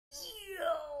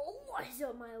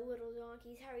my little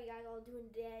donkeys? How are you guys all doing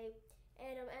today?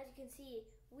 And as you can see,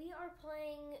 we are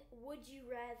playing Would You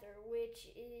Rather, which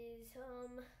is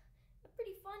a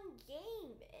pretty fun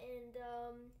game. And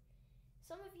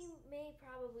some of you may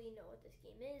probably know what this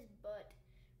game is, but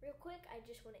real quick, I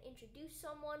just want to introduce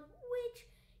someone, which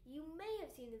you may have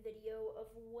seen the video of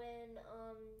when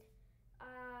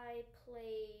I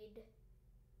played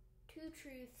Two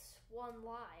Truths, One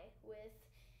Lie with.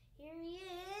 Here he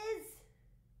is.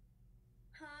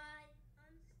 Hi,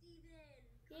 I'm Steven.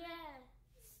 Yeah,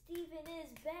 Steven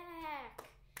is back.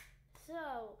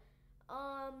 So,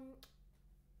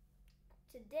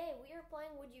 today we are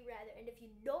playing Would You Rather, and if you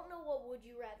don't know what Would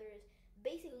You Rather is,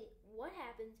 basically what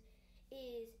happens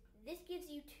is this gives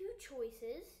you two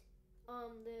choices,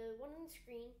 the one on the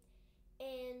screen,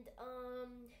 and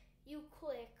you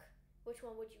click which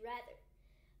one would you rather.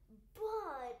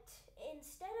 But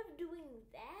instead of doing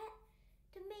that,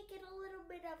 to make it a little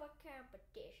bit of a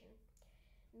competition,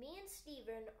 me and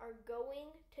Steven are going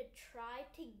to try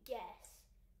to guess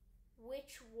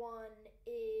which one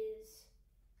is,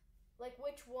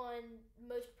 which one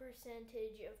most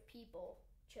percentage of people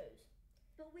chose.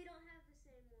 But we don't have the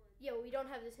same one. Yeah, we don't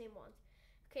have the same ones.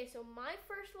 Okay, so my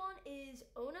first one is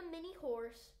own a mini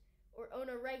horse or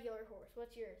own a regular horse.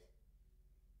 What's yours?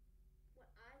 What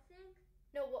I think?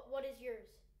 No, what is yours?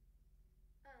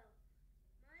 Oh,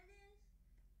 mine is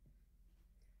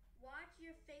watch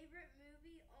your favorite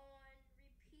movie on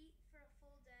repeat for a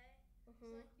full day.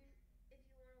 Mm-hmm. So if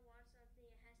you want to watch something,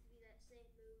 it has to be that same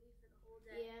movie for the whole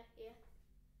day. Yeah.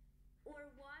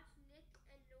 Or watch Nick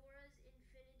and Nora's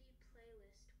Infinity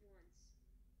Playlist once.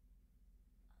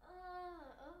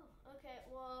 Okay.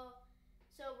 Well,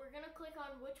 so we're gonna click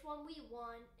on which one we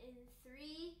want in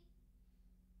 3,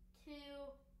 2,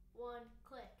 1,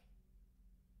 click.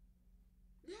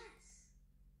 Yes.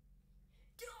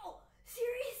 Oh,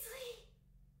 seriously?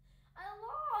 I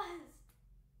lost.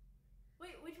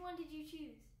 Wait, which one did you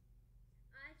choose?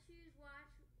 I choose watch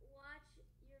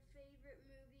your favorite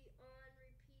movie on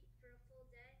repeat for a full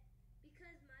day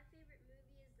because my favorite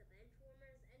movie is The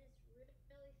Benchwarmers and it's really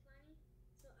funny.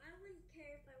 So I wouldn't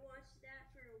care if I watched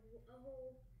that for a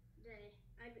whole day.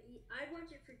 I'd watch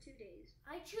it for 2 days.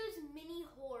 I chose mini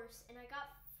horse and I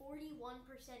got 41%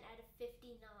 out of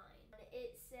 59.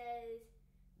 It says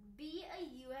be a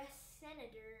U.S.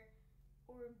 senator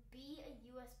or be a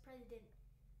U.S. president.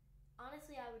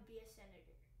 Honestly, I would be a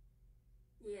senator.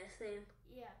 Yeah, same.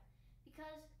 Yeah,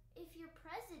 because if you're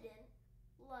president,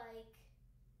 you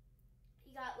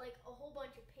got a whole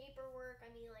bunch of paperwork. I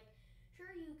mean,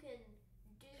 sure you can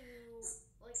do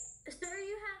Sure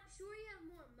you have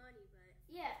more money, but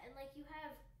yeah, and you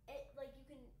have it, you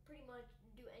can pretty much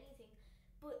do anything.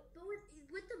 But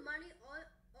with the money,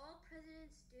 all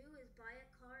presidents do is buy a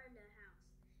car and a house.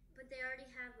 But they already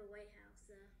have the White House,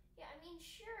 so. Yeah, I mean,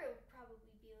 sure, it would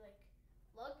probably be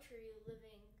luxury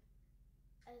living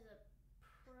as a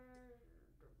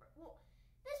well,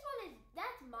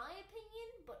 that's my opinion,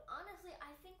 but honestly,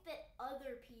 I think that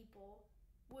other people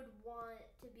would want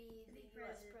to be the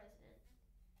U.S. president.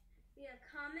 Yeah,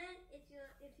 comment if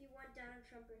you want Donald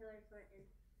Trump or Hillary Clinton.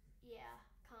 Yeah,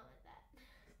 comment that.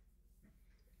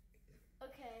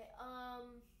 Okay, all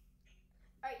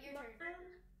right, your turn.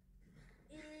 Mine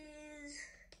is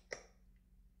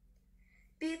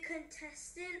be a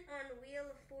contestant on Wheel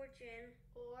of Fortune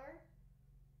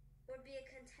Or be a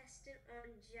contestant on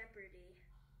Jeopardy.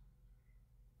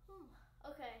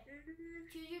 Okay.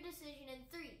 Choose your decision in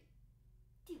 3,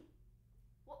 2.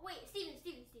 Wait, Steven.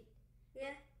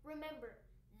 Yeah. Remember,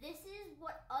 this is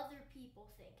what other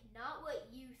people think, not what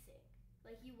you think.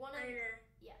 You want to. I know.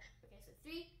 Yeah. Okay. So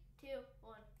 3, 2,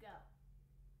 1, go.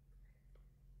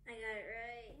 I got it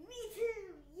right. Me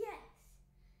too. Yes.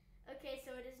 Okay.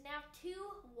 So it is now 2-1.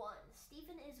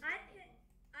 Steven is winning.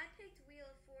 I picked Wheel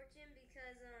of Fortune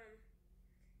because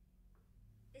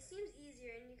it seems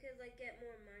easier and you could get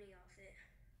more money off it.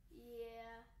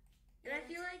 Yeah. And I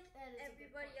feel like that is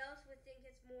everybody else would think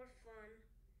it's more fun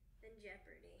than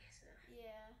Jeopardy. So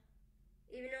yeah.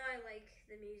 even though I like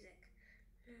the music.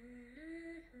 Da,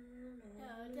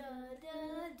 da,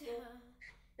 da, da.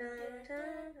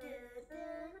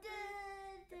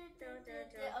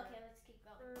 Okay, let's keep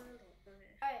going.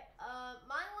 Alright,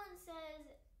 my one says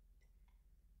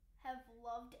have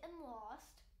loved and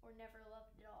lost or never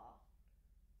loved at all.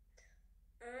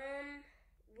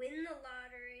 Win the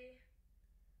lottery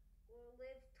or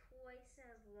live twice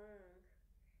as long.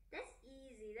 That's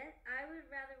easy. I would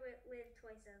rather live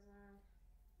twice as long.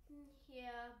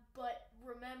 Yeah, but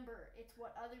remember, it's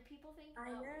what other people think.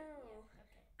 I know. Yeah, okay.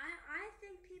 I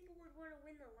think people would want to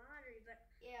win the lottery, but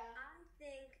yeah, I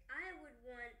think I would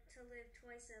want to live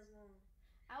twice as long.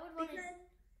 I would want to. Because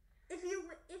if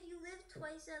you live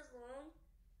twice as long,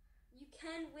 you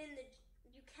can win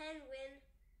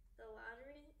the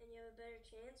lottery and you have a better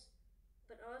chance.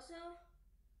 But also,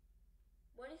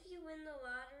 what if you win the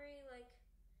lottery like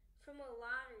from a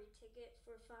lottery ticket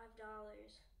for $5?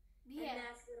 Yeah. And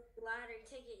that's the lottery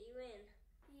ticket you win.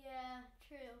 Yeah,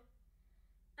 true.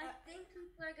 I think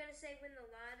people are gonna say win the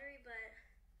lottery, but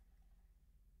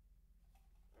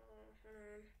hold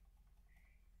on.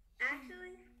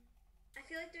 Actually, I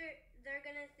feel like they're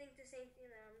gonna think the same thing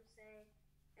that I'm saying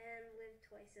and live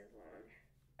twice as long.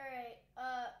 All right.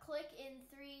 Click in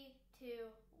 3, 2,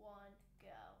 1,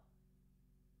 go.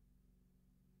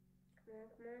 Come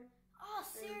on. Oh,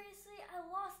 seriously? I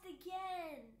lost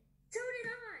again. So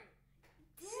did I.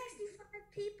 Dang.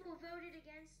 65 people voted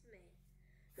against me.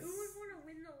 Who would want to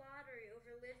win the lottery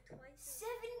over live twice?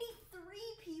 73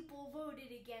 people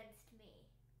voted against me.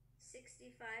 65%.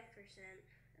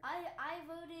 I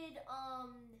voted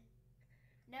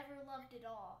never loved it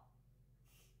all.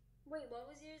 Wait, what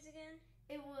was yours again?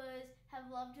 It was have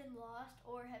loved and lost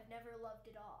or have never loved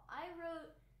it all. I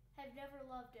wrote have never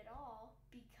loved it all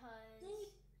because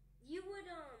you would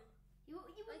you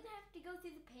wouldn't have to go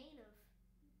through the pain of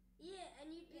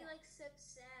and you'd be like so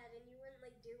sad and you wouldn't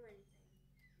like do anything.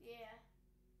 Yeah.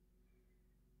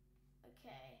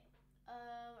 Okay.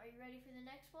 Are you ready for the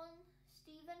next one,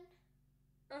 Steven?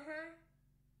 Uh-huh.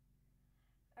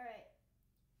 All right.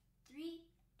 3,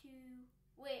 2.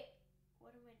 Wait.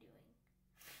 What am I doing?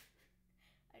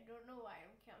 I don't know why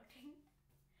I'm counting.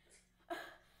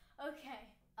 Okay.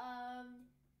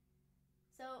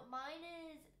 So mine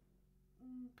is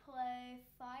play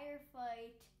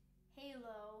Firefight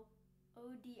Halo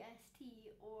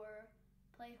ODST or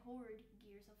play Horde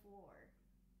Gears of War.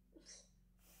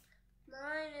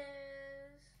 Mine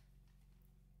is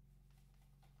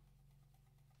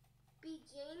be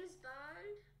James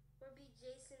Bond or be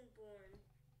Jason Bourne.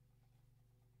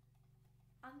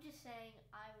 I'm just saying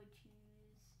I would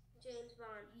choose James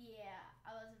Bond. Yeah,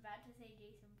 I was about to say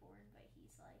Jason Bourne, but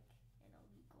he's like an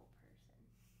illegal person.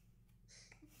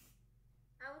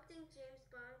 I would think James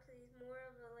Bond because he's more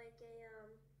of a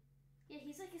Yeah,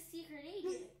 he's like a secret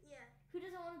agent. Yeah. Who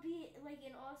doesn't want to be like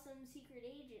an awesome secret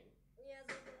agent? He has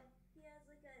like a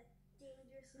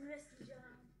dangerous, risky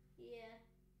job. Yeah.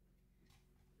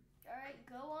 All right,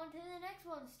 go on to the next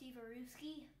one, Steve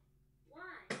Aruski.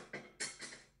 Why?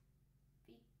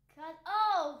 Because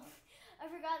I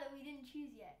forgot that we didn't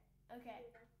choose yet. Okay.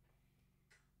 Yeah.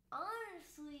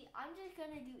 Honestly, I'm just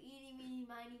gonna do eeny, meeny,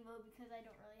 miny, mo because I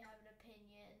don't really have an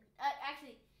opinion.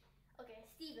 Actually, okay,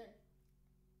 Steven.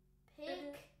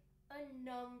 Pick a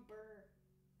number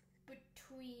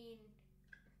between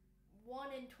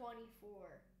 1 and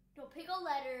 24. No, pick a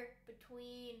letter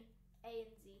between A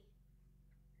and Z.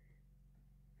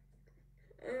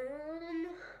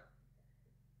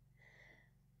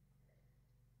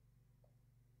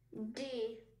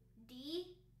 D.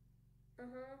 D?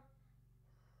 Uh-huh.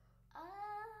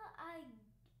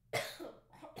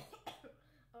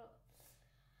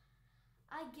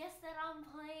 I guess that I'm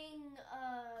playing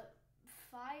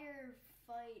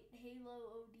Firefight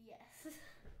Halo ODS.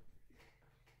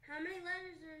 How many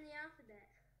letters are in the alphabet?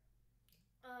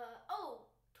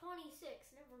 26.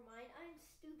 Never mind. I'm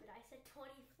stupid. I said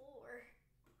 24.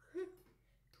 24.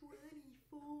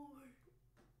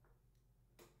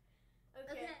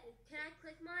 Okay. Can I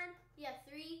click mine? Yeah,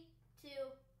 3, 2,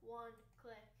 1,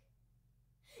 click.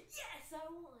 Yes, I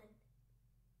won.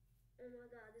 Oh my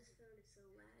god, this phone is so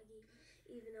laggy.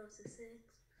 Even though it's a 6.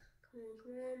 Come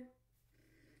on.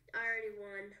 I already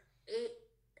won.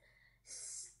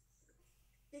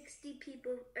 60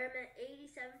 people, I'm at 87%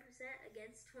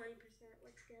 against 20%.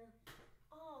 Let's go.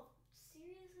 Oh,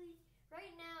 seriously?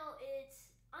 Right now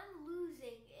I'm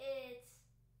losing. It's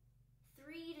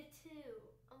 3-2.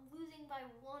 I'm losing by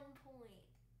 1 point.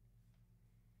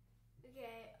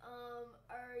 Okay,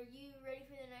 are you ready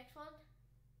for the next one?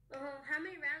 How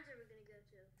many rounds are we gonna go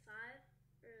to? 5?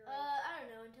 Or I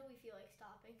don't know, until we feel like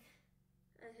stopping.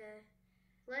 Okay.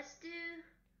 Let's do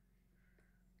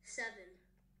 7.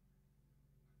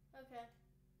 Okay.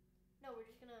 No, we're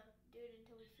just gonna do it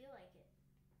until we feel like it.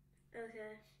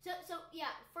 Okay. So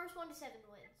yeah, first 1 to 7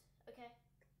 wins. Okay.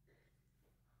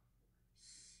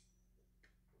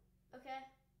 Okay.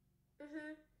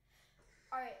 Mhm.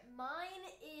 All right. Mine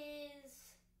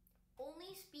is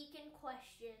only speak in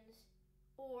questions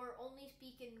or only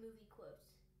speak in movie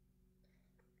quotes.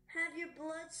 Have your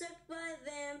blood sucked by a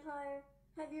vampire.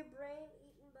 Have your brain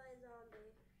eaten by a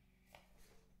zombie.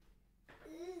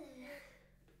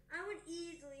 I would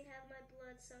easily have my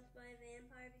blood sucked by a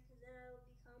vampire because then I would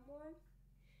become one.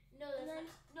 No,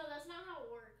 that's not how it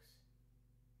works.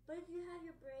 What if you have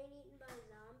your brain eaten by a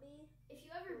zombie? If you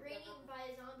have your brain eaten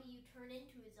by a zombie, you turn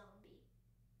into a zombie.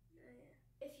 Oh,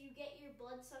 yeah. If you get your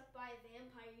blood sucked by a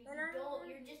vampire, you And I don't don't.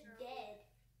 want You're to just know. dead.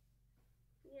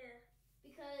 Yeah.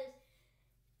 Because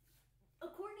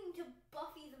according to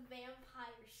Buffy the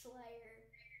Vampire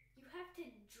Slayer, you have to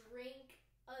drink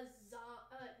a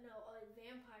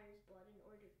vampire's blood in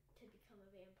order to become a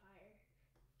vampire.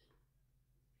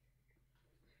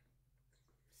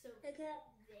 So Okay.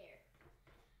 there.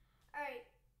 All right,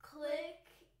 click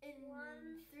in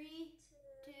 1, 3,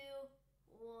 2,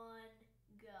 2, 1,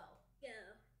 go. go.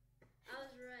 I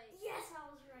was right. Yes, I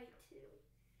was right too.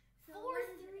 So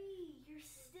 4-3. You're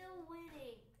still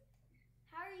winning.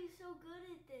 How are you so good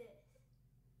at this?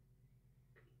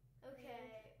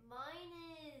 Okay, mine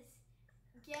is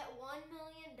get $1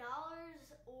 million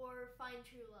or find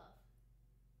true love.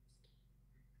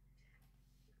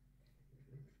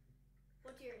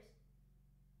 What's yours?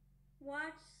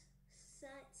 Watch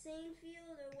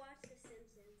Seinfeld or watch The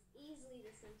Simpsons. Easily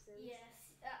The Simpsons. Yes,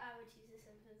 I would choose The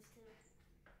Simpsons too.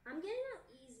 I'm getting out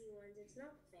easy ones. It's not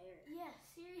fair. Yeah,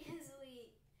 seriously.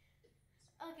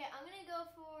 Okay, I'm gonna go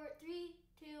for 3,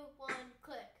 2, 1,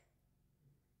 click.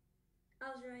 I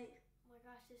was right. Oh my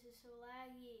gosh, this is so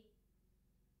laggy.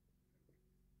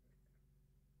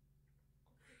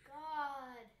 Oh my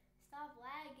god, stop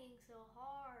lagging so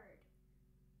hard.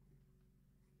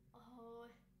 Oh,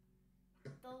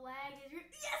 the lag is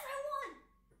yes, I won!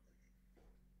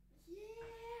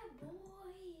 Yeah,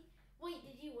 boy. Wait,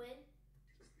 did you win?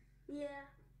 Yeah.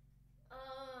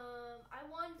 I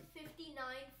won 59-41.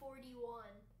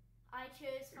 I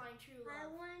chose find true I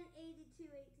love. won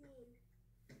 82-18.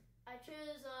 I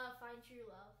chose find true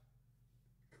love.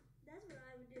 That's what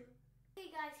I would do.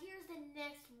 Okay guys, here's the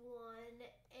next one,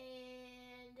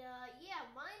 and yeah,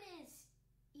 mine is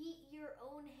eat your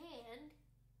own hand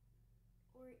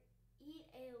or eat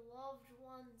a loved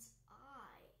one's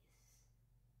eyes.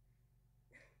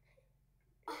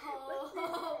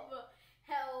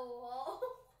 Hello.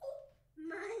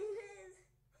 Mine is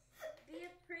be a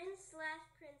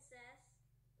prince/princess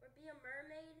or be a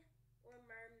mermaid or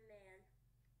merman.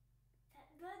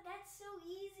 That's so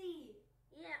easy.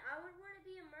 Yeah, I would want to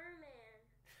be a merman.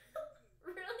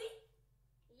 Really?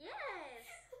 Yes.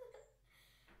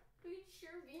 We'd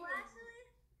sure be. Well, actually,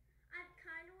 I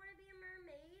kind of want to be a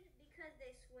mermaid because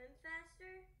they swim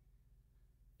faster.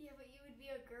 Yeah, but you would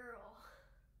be a girl.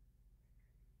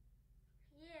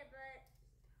 Yeah, but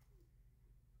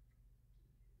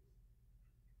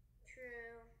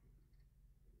true.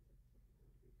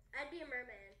 I'd be a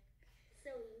merman.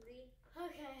 So easy.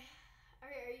 Okay.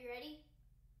 Alright, are you ready?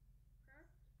 Huh?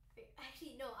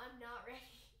 Actually, no, I'm not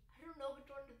ready. I don't know which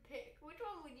one to pick. Which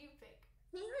one would you pick?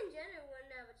 Caitlyn Jenner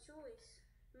wouldn't have a choice.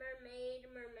 Mermaid,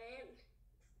 merman.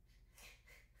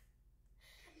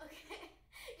 Okay.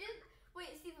 Just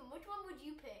wait, Stephen, which one would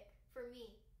you pick for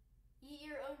me? Eat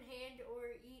your own hand or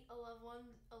eat a loved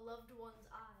one's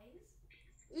eyes?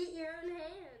 Eat your own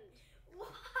hand.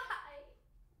 Why?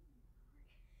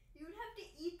 You would have to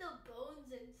eat the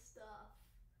bones and stuff.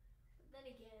 But then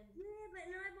again, Yeah, but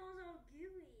my eyeballs all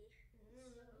gooey.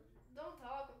 don't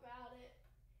talk about it.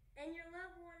 And your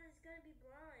loved one is gonna be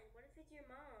blind. What if it's your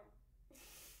mom?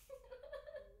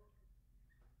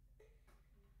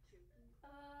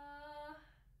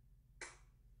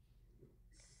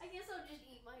 I guess I'll just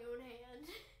eat my own hand.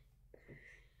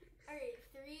 Alright,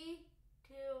 3,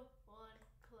 2, 1,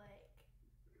 click.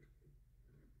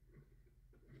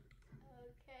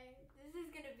 Okay, this is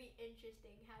gonna be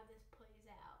interesting how this plays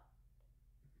out.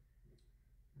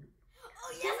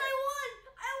 Oh yes, I won!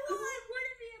 I Who won! would want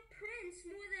to be a prince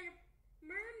more than a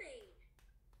mermaid?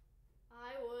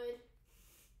 I would.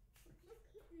 You're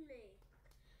kidding me.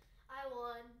 I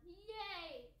won.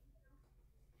 Yay!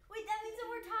 Wait, that means that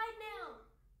we're tied now.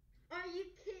 Are you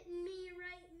kidding me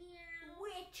right now?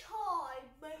 We're tied,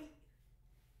 mate.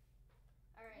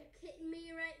 All Are right. you kidding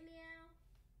me right now?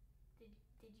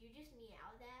 Did you just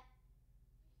meow that?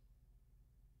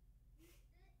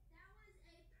 That was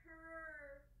a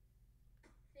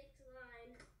perfect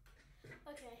line.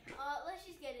 Okay. Let's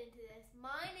just get into this.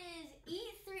 Mine is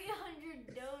eat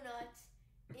 300 donuts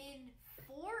in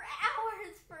 4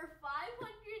 hours for $500.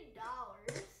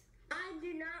 I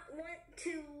do not want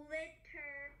to litter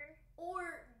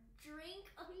Or drink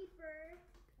a paper,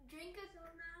 so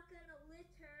I'm not gonna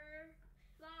litter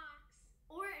box.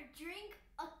 or drink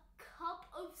a cup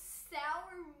of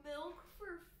sour milk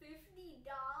for $50.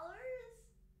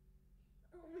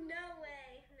 Oh, no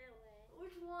way, no way.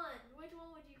 Which one? Which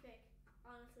one would you pick?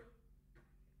 Honestly.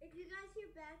 If you guys hear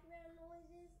background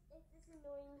noises, it's this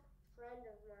annoying friend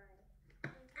of mine.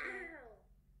 Ow!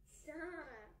 Stop.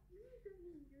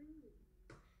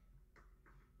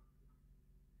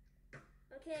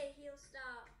 Okay, he'll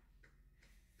stop.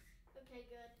 Okay,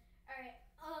 good. All right.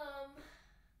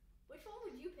 Which one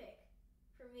would you pick?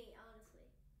 For me, honestly,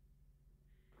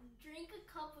 drink a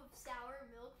cup of sour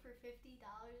milk for $50,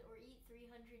 or eat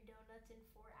 300 donuts in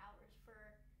 4 hours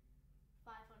for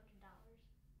 $500.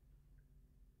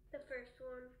 The first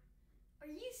one. Are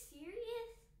you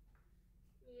serious?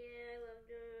 Yeah, I love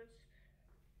donuts.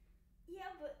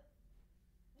 Yeah, but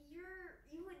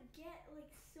you would get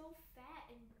like so fat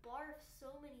and barf so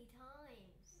many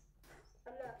times.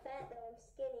 I'm not fat though, I'm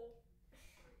skinny.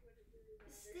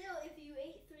 Still, if you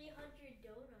ate 300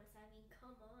 donuts, I mean,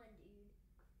 come on, dude.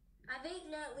 I've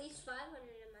eaten at least 500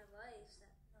 in my life. So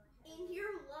in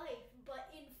your life,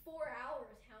 but in 4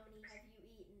 hours, how many have you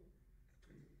eaten?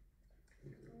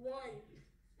 1.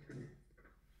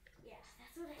 Yeah,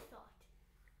 that's what I thought.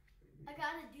 I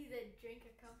gotta do the drink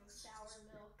a cup of sour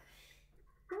milk.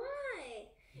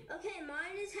 Why? Okay,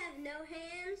 mine is have no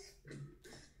hands.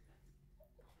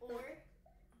 Or?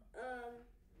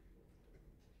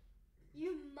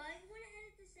 You might want to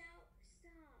edit this out.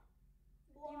 Stop.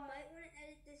 Why? You might want to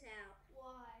edit this out.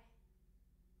 Why?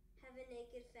 Have a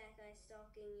naked fat guy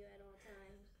stalking you at all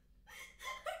times.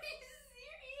 Are you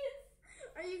serious?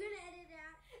 Are you going to edit it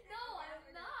out? No, I'm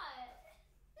not.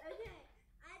 Okay.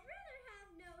 I'd rather have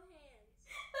no hands.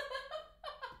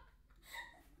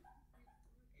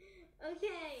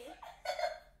 Okay.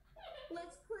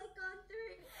 Let's click on 3.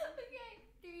 Okay.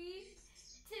 3,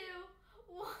 2,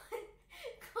 1.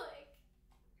 Click.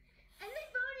 And they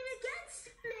voted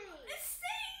against me.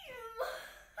 Same.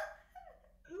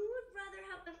 Who would rather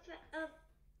have a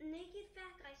naked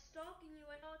fat guy stalking you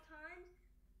at all times?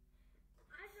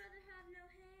 I'd rather have no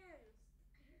hands.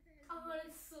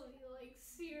 Honestly, like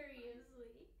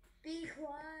seriously. Be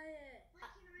quiet.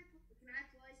 Can I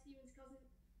fly Steven's cousin?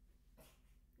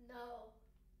 No.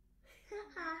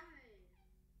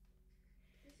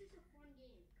 This is a fun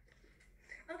game.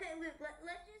 Okay, Luke, let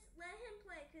him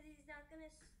play because he's not going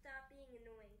to stop being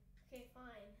annoying. Okay,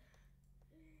 fine.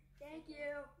 Thank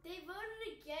you. They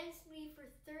voted against me for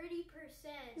 30%.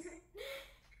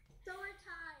 So we're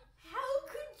tied. How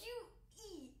could you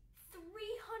eat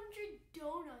 300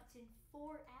 donuts in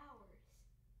 4 hours?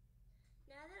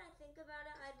 Now that I think about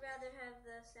it, I'd rather have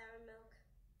the sour milk.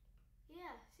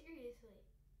 Yeah, seriously.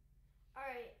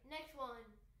 Alright, next one.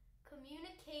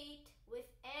 Communicate with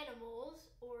animals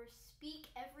or speak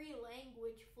every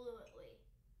language fluently.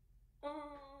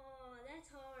 Oh,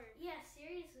 that's hard. Yeah,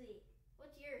 seriously.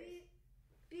 What's yours?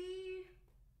 Be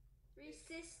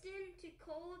resistant to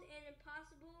cold and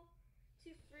impossible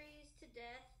to freeze to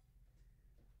death.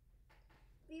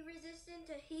 Be resistant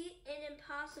to heat and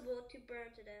impossible to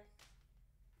burn to death.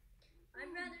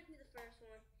 I'd rather do the first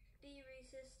one. Be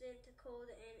resistant to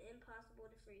cold and impossible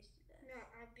to freeze to death. No,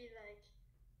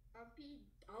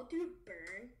 I'll do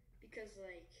burn because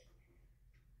like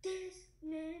this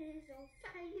man is on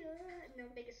fire. No,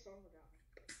 make a song about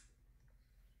it.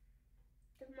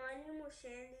 If my name was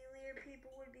Chandelier,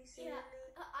 people would be singing Yeah,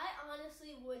 me. I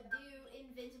honestly would do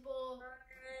invincible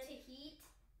to heat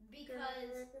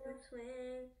because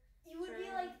you would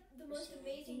be like the most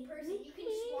amazing person. You can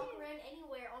just walk around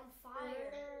anywhere on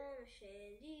fire.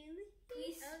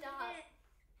 Please stop.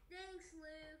 Thanks,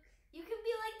 Luke. You can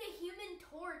be like the Human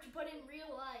Torch, but in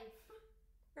real life.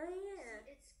 Oh yeah.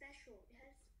 It's special. It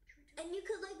has And you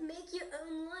could like make your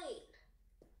own light.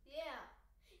 Yeah.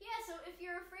 Yeah, so if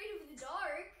you're afraid of the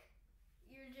dark,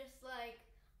 you're just like,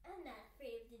 I'm not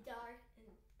afraid of the dark, and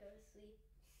go to sleep.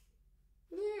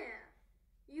 Yeah.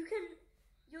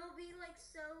 You'll be like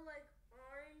so like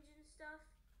orange and stuff.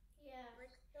 Yeah.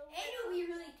 Like so And we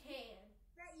really can.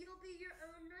 that you'll be your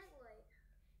own nightlight.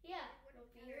 Yeah, it'll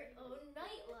be your own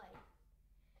nightlight.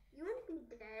 You wouldn't be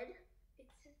dead. it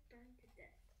says burn to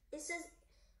death. It says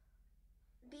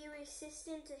be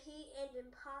resistant to heat and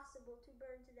impossible to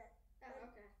burn to death. Oh,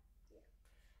 okay.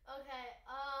 Okay,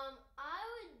 I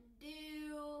would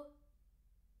do.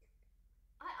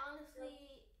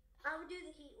 I would do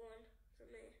the heat one for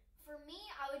me. For me,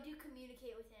 I would do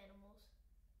communicate with animals.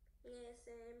 Yeah,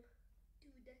 same.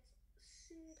 Dude, that's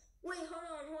sick. Wait,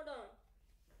 hold on.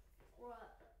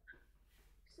 What?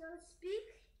 So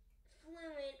speak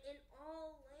fluent in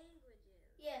all languages.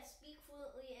 Yeah, speak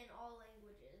fluently in all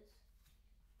languages.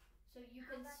 So you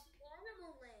How can. about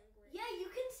animal language? Yeah, you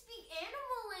can speak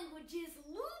animal languages.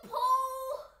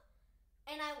 Loophole!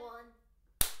 And I won.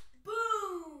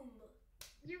 Boom!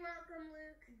 You're welcome,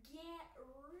 Luke. Get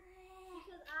wrecked.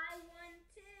 Because I won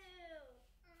too.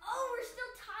 Oh, we're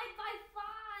still tied by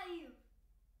 5.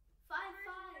 5-5. First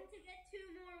one to get 2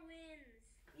 more wins.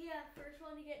 Yeah, first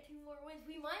one to get 2 more wins.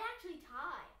 We might actually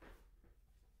tie.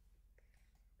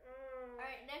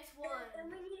 Alright, next one. And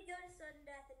we need to go to sudden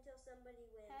death until somebody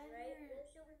wins, Have right? your- Or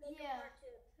should we make yeah. a part 2?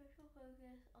 Social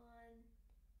focus on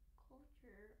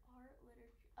culture, art,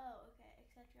 literature. Oh, okay,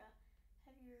 etc.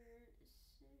 Have your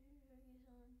focus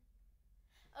on.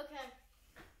 Okay.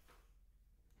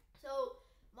 So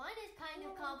mine is kind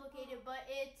of complicated, but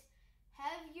it's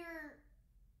have your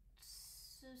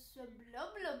blah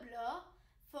blah blah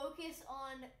focus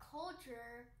on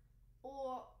culture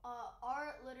or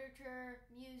art, literature,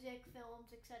 music,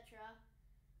 films, etc.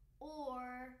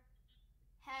 Or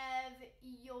have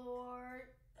your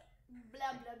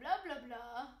blah blah blah blah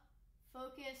blah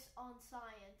focus on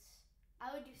science.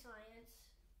 I would do science.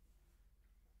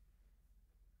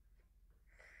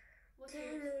 What's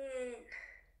yours? Dang it.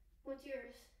 What's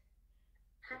yours?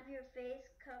 Have your face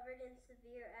covered in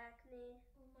severe acne.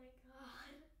 Oh my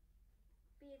god.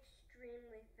 Be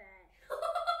extremely fat.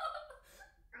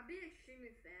 I'll be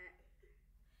extremely fat.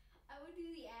 I would do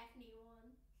the acne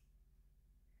one.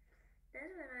 That's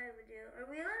what I would do. Are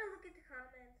we allowed to look at the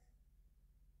comments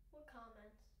What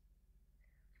comments?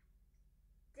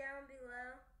 down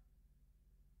below?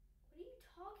 What are you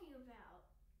talking about?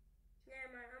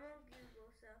 Never mind, I'm on Google,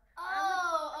 so.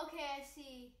 Oh, okay, I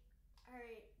see.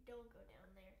 Alright, don't go down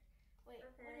there. Wait,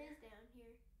 Okay. what is down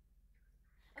here?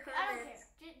 Okay, I don't care.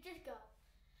 Just go.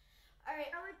 Alright,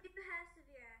 I would do have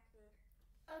severe acne.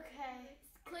 okay.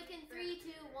 Click in 3,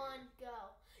 2, 1, go.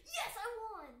 Yes, I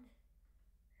won!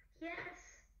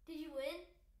 Yes. Did you win?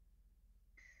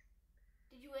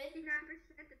 Did you win? 59%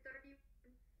 to 30.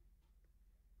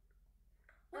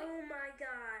 Wait. Oh my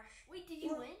gosh. Wait, did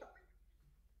you win?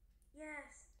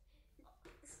 Yes.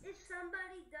 If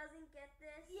somebody doesn't get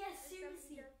this, Yes, if somebody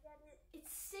seriously. does get it,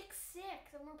 It's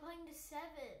 6-6 and we're playing to 7.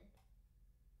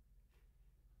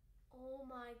 Oh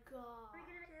my god. we're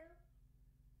gonna do.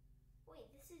 Wait,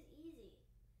 this is easy.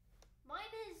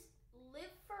 Mine is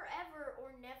live forever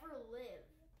or never live.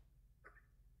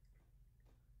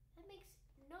 That makes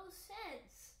no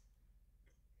sense.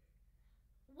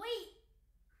 Wait!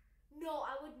 No,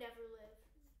 I would never live.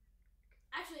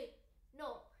 Actually,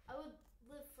 no, I would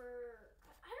live for.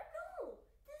 I don't know.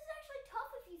 This is actually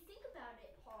tough if you think about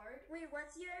it hard. Wait,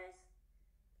 what's yours?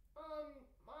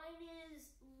 Mine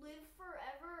is live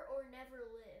forever or never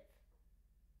live.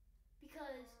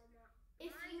 Because if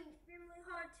Mine's you. extremely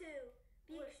hard too.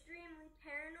 Be What? extremely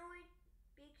paranoid.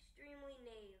 Be extremely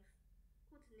naive.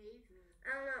 What's naive mean?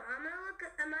 I don't know. I'm gonna look.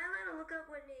 Am I allowed to look up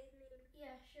what naive means?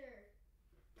 Yeah, sure.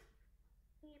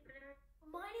 Yeah,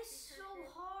 but Mine is so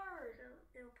hard.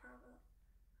 it'll pop up.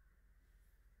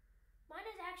 Mine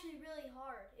is actually really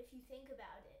hard if you think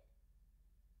about it.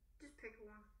 Just pick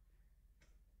one.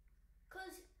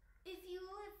 Because if you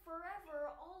live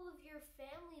forever, all of your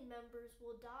family members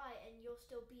will die and you'll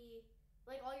still be,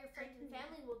 like all your friends and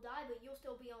family will die, but you'll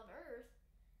still be on Earth.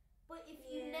 But if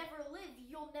you Yeah. never live,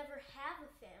 you'll never have a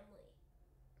family.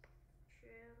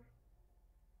 True.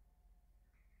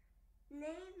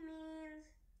 Naive means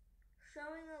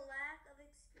showing a lack of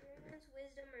experience,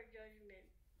 wisdom, or judgment.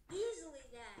 Easily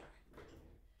that.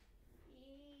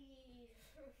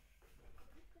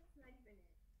 That's not even it.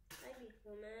 I'd be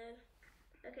so mad.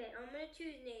 Okay, I'm gonna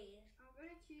choose naive. I'm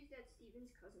gonna choose that Steven's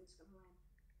cousin someone.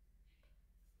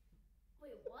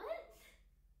 Wait, what?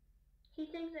 He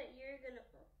thinks that you're gonna.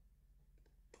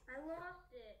 I lost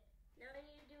it. Now I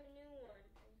need to do a new one.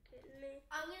 Are you kidding me?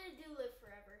 I'm gonna do live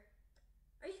forever.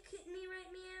 Are you kidding me right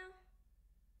meow?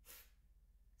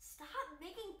 Stop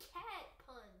making cat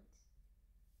puns.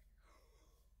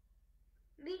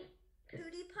 Meet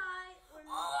PewDiePie or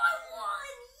Oh, I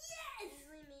won! Yes!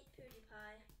 Usually meet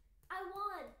PewDiePie. I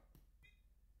won.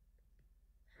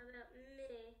 How about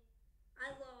me?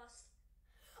 I lost.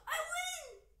 I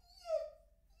win! Yes!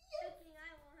 Yes! Good thing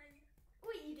I won.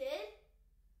 Wait, you did?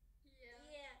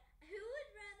 Yeah. Who would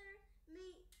rather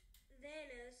meet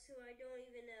Thanos, who I don't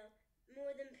even know,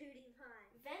 more than PewDiePie?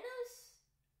 Venos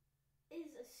is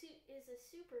a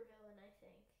super villain, I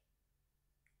think.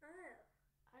 Oh.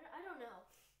 I don't know.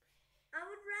 I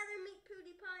would rather meet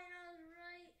PewDiePie, and I was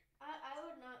right. I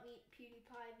would not meet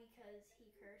PewDiePie because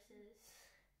he curses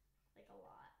like a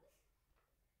lot.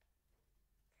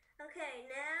 Okay,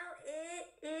 now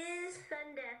it is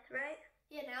sudden death, right?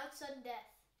 Yeah, now it's sudden death.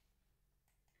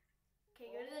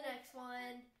 Okay, go to the next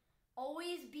one.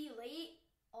 Always be late.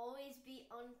 Always be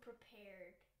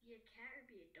unprepared. Be a cat or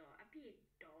be a dog? I'd be a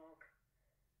dog.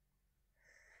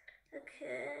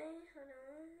 Okay, hold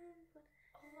on.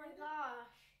 Oh my gosh.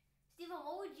 Stephen,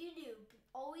 what would you do?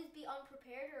 Always be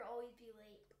unprepared or always be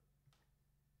late?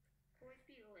 Always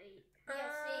be late.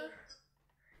 Yeah, same.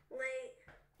 Late.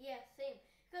 Yeah, same.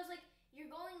 Because, like,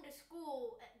 you're going to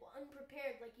school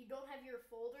unprepared. Like, you don't have your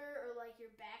folder or, like,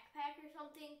 your backpack or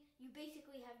something.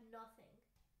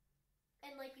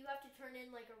 And like you have to turn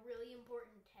in like a really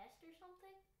important test or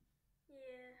something.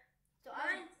 Yeah. So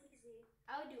Mine's easy.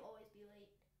 I would do always be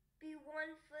late. Be 1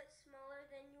 foot smaller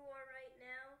than you are right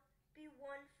now. Be 1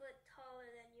 foot taller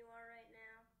than you are right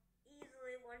now.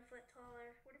 Easily 1 foot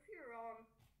taller. What if you're wrong?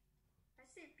 I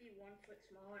say be 1 foot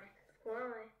smaller.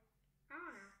 Why? I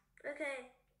don't know.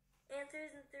 Okay.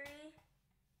 Answers in 3,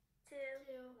 2,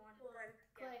 2, 1.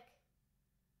 click.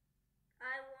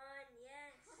 I won.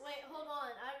 Yes. Wait, hold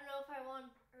on. I don't know if I won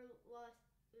or lost.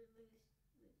 Or lose.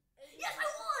 80. Yes, I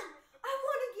won! I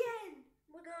won again!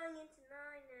 We're going into 9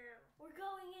 now. We're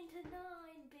going into 9,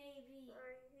 baby.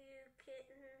 Are you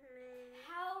kidding me?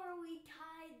 How are we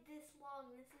tied this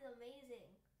long? This is amazing.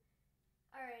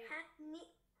 All right. Have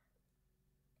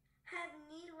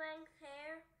knee length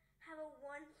hair. Have a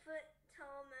 1 foot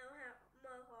tall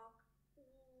mohawk.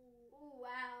 Ooh,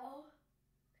 wow.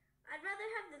 I'd rather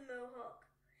have the mohawk.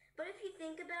 But if you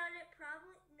think about it,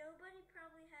 nobody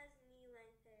has knee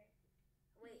length hair.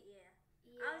 Wait, yeah.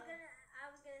 I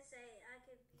was gonna say I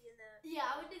could be in the.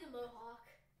 Yeah, I would do the mohawk.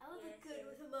 I would look good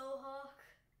with a mohawk.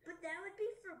 But that would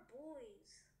be for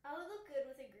boys. I would look good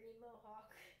with a green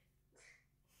mohawk.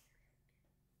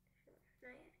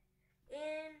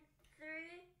 In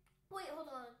 3. Wait, hold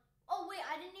on. Oh wait,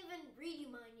 I didn't even read you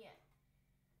mine yet.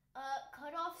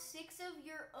 Cut off 6 of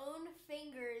your own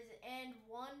fingers and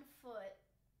 1 foot.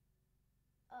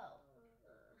 Oh.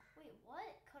 Wait,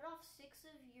 what? Cut off 6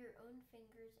 of your own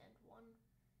fingers and 1.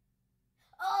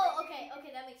 Oh, okay,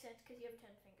 that makes sense because you have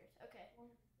 10 fingers. Okay.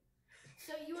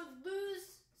 So you would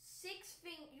lose 6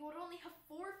 fingers. You would only have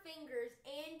 4 fingers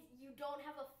and you don't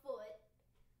have a foot.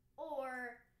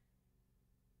 Or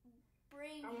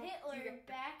bring Hitler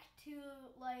back to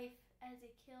life as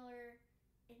a killer,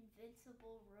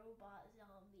 invincible robot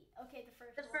zombie. Okay, the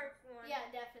first one. Yeah,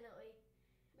 definitely.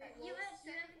 You have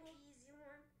an easy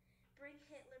one. Bring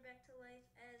Hitler back to life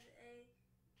as a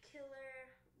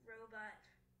killer robot.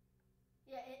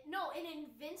 Yeah, an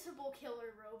invincible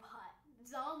killer robot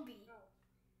zombie. Oh.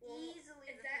 Well, Easily.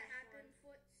 if that happens,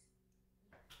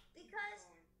 because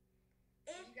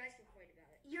if you guys can fight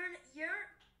about it.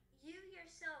 you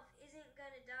yourself isn't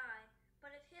gonna die, but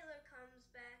if Hitler comes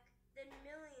back, then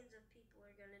millions of people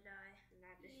are gonna die.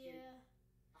 Not just you.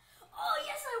 Oh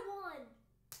yes, I won.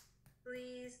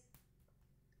 Please.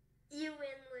 You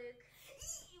win, Luke.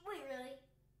 Wait, really?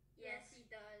 Yes, he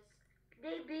does.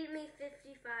 They beat me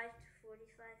 55 to 45%.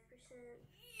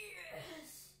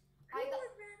 Yes. Who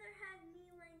would rather have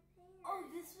knee-length hair? Oh,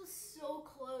 this was so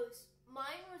close.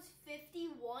 Mine was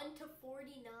 51 to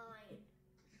 49.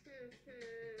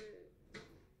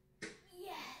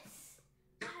 Yes,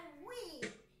 I win.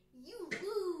 You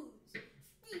lose.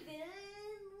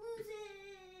 Steven loses.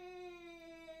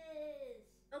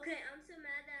 Okay, I'm so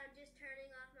mad that I'm just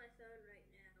turning off my phone right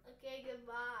now. Okay,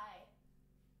 goodbye.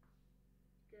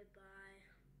 Goodbye.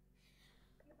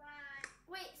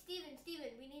 Wait, Steven,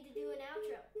 we need to do an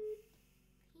outro.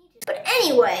 But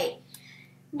anyway,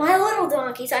 my little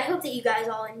donkeys, I hope that you guys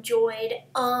all enjoyed.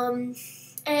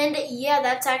 And yeah,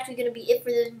 that's actually going to be it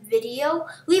for this video.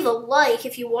 Leave a like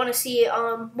if you want to see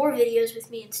more videos with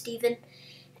me and Steven.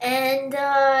 And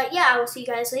yeah, I will see you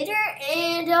guys later.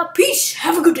 And peace.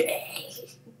 Have a good day.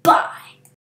 Bye.